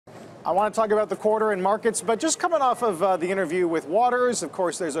I want to talk about the quarter and markets, but just coming off of the interview with Waters, of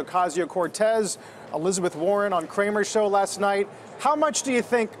course, there's Ocasio-Cortez, Elizabeth Warren on Cramer's show last night. How much do you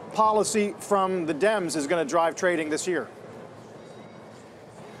think policy from the Dems is going to drive trading this year?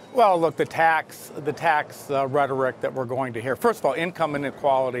 Well, look, the tax rhetoric that we're going to hear. First of all, income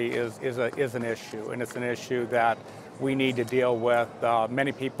inequality is an issue, and it's an issue that we need to deal with.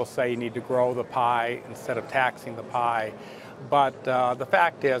 Many people say you need to grow the pie instead of taxing the pie. But the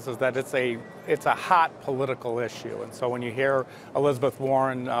fact is that it's a hot political issue, and so when you hear Elizabeth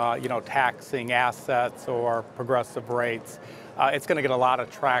Warren, taxing assets or progressive rates, it's going to get a lot of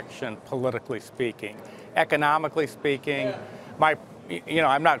traction politically speaking. Economically speaking,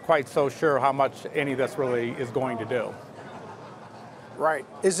 I'm not quite so sure how much any of this really is going to do. Right.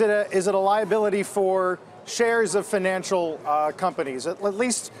 Is it a liability for shares of financial companies? At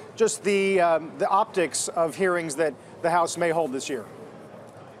least just the optics of hearings that the House may hold this year.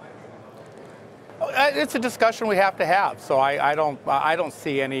 It's a discussion we have to have. So I don't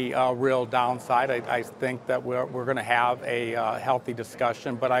see any real downside. I think that we're going to have a healthy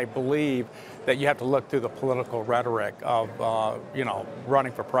discussion, but I believe that you have to look through the political rhetoric of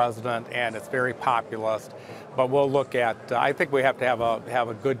running for president, and it's very populist. But we'll look at. I think we have to have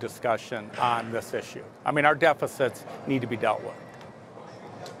a good discussion on this issue. I mean, our deficits need to be dealt with.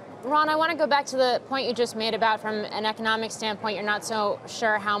 Ron, I want to go back to the point you just made about from an economic standpoint, you're not so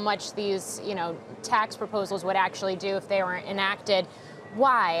sure how much these, tax proposals would actually do if they were enacted.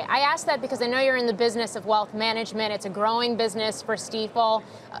 Why? I ask that because I know you're in the business of wealth management. It's a growing business for Stifel.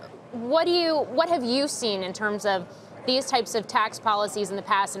 What have you seen in terms of these types of tax policies in the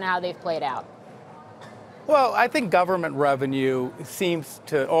past and how they've played out? Well, I think government revenue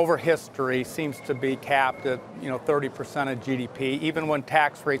over history, seems to be capped at 30% of GDP, even when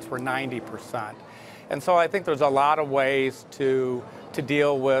tax rates were 90%. And so I think there's a lot of ways to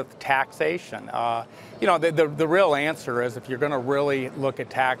deal with taxation. The real answer is, if you're going to really look at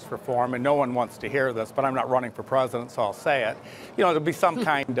tax reform, and no one wants to hear this, but I'm not running for president, so I'll say it, there'll be some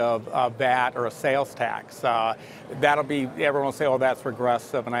kind of VAT or a sales tax. Everyone will say, oh, that's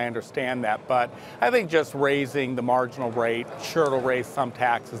regressive, and I understand that. But I think just raising the marginal rate, sure, it'll raise some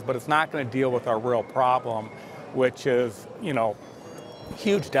taxes, but it's not going to deal with our real problem, which is,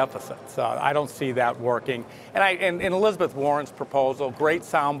 huge deficits. I don't see that working. And Elizabeth Warren's proposal, great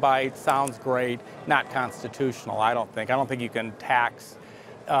soundbite, sounds great, not constitutional, I don't think. I don't think you can tax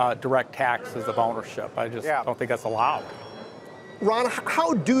direct taxes of ownership. I just don't think that's allowed. Ron,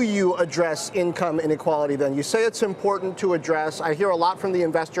 how do you address income inequality then? You say it's important to address. I hear a lot from the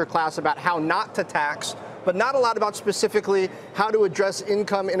investor class about how not to tax, but not a lot about specifically how to address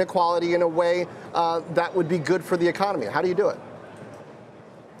income inequality in a way that would be good for the economy. How do you do it?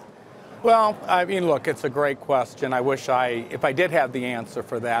 Well, I mean, look, it's a great question. I wish if I did have the answer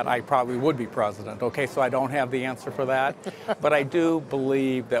for that, I probably would be president. Okay, so I don't have the answer for that. But I do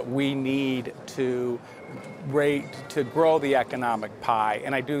believe that we need to grow the economic pie.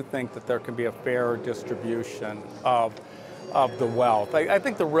 And I do think that there can be a fair distribution of the wealth. I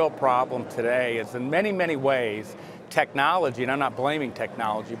think the real problem today is, in many, many ways, technology, and I'm not blaming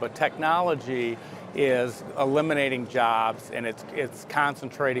technology, but technology is eliminating jobs, and it's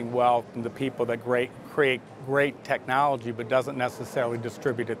concentrating wealth in the people that create great technology, but doesn't necessarily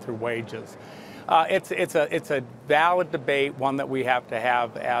distribute it through wages. It's a valid debate, one that we have to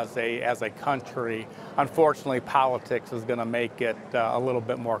have as a country. Unfortunately, politics is going to make it a little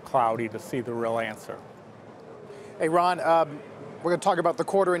bit more cloudy to see the real answer. Hey, Ron, we're going to talk about the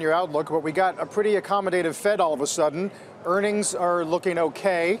quarter and your outlook, but we got a pretty accommodative Fed all of a sudden. Earnings are looking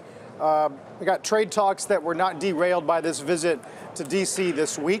okay. We got trade talks that were not derailed by this visit to D.C.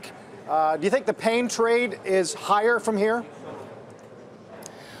 this week. Do you think the pain trade is higher from here?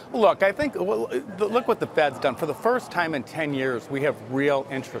 Look, I think, look what the Fed's done. For the first time in 10 years, we have real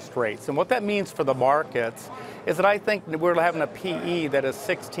interest rates. And what that means for the markets is that I think we're having a PE that is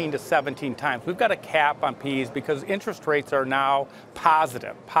 16 to 17 times. We've got a cap on PEs because interest rates are now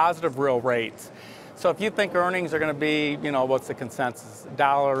positive real rates. So if you think earnings are going to be, what's the consensus?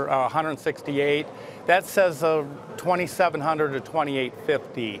 $168. That says 2,700 to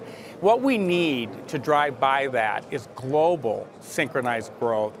 2,850. What we need to drive by that is global synchronized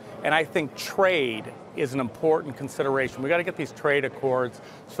growth, and I think trade is an important consideration. We got to get these trade accords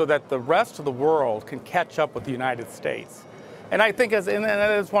so that the rest of the world can catch up with the United States. And I think that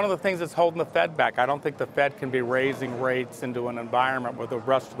is one of the things that's holding the Fed back. I don't think the Fed can be raising rates into an environment where the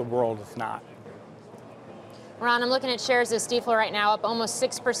rest of the world is not. Ron, I'm looking at shares of Stifel right now, up almost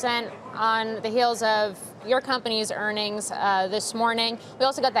 6% on the heels of your company's earnings this morning. We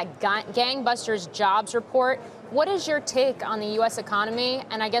also got that gangbusters jobs report What is your take on the U.S. economy,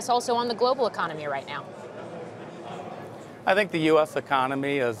 and I guess also on the global economy right now? I think the U.S.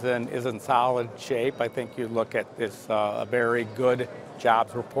 economy is in solid shape. I think you look at this a very good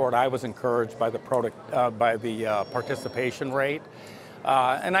jobs report. I was encouraged by the participation rate.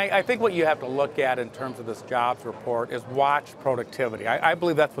 And I think what you have to look at in terms of this jobs report is watch productivity. I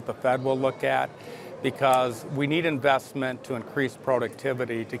believe that's what the Fed will look at, because we need investment to increase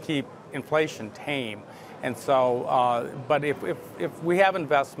productivity to keep inflation tame. And so, but if we have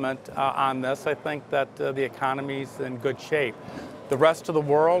investment on this, I think that the economy's in good shape. The rest of the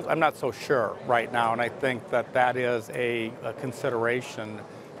world, I'm not so sure right now, and I think that that is a consideration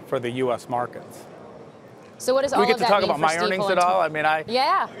for the U.S. markets. So what does all of that mean for Stifel? We get to talk about my earnings at all? I mean,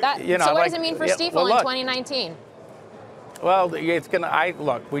 yeah. So what does it mean for Stifel in 2019? Well, it's going to,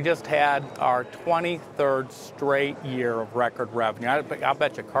 look, we just had our 23rd straight year of record revenue. I'll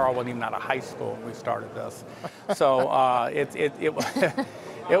bet you Carl wasn't even out of high school when we started this. So it's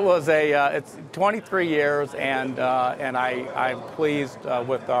 23 years, and I'm pleased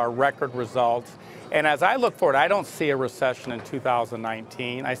with our record results. And as I look forward, I don't see a recession in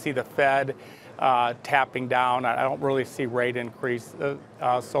 2019. I see the Fed tapping down. I don't really see rate increase.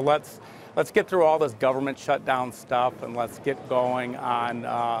 So let's get through all this government shutdown stuff, and let's get going on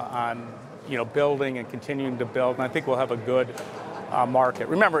building and continuing to build. And I think we'll have a good market.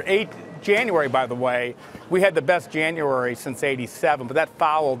 Remember, January, by the way, we had the best January since '87, but that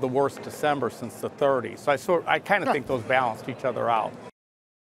followed the worst December since the '30s. So I kind of think those balanced each other out.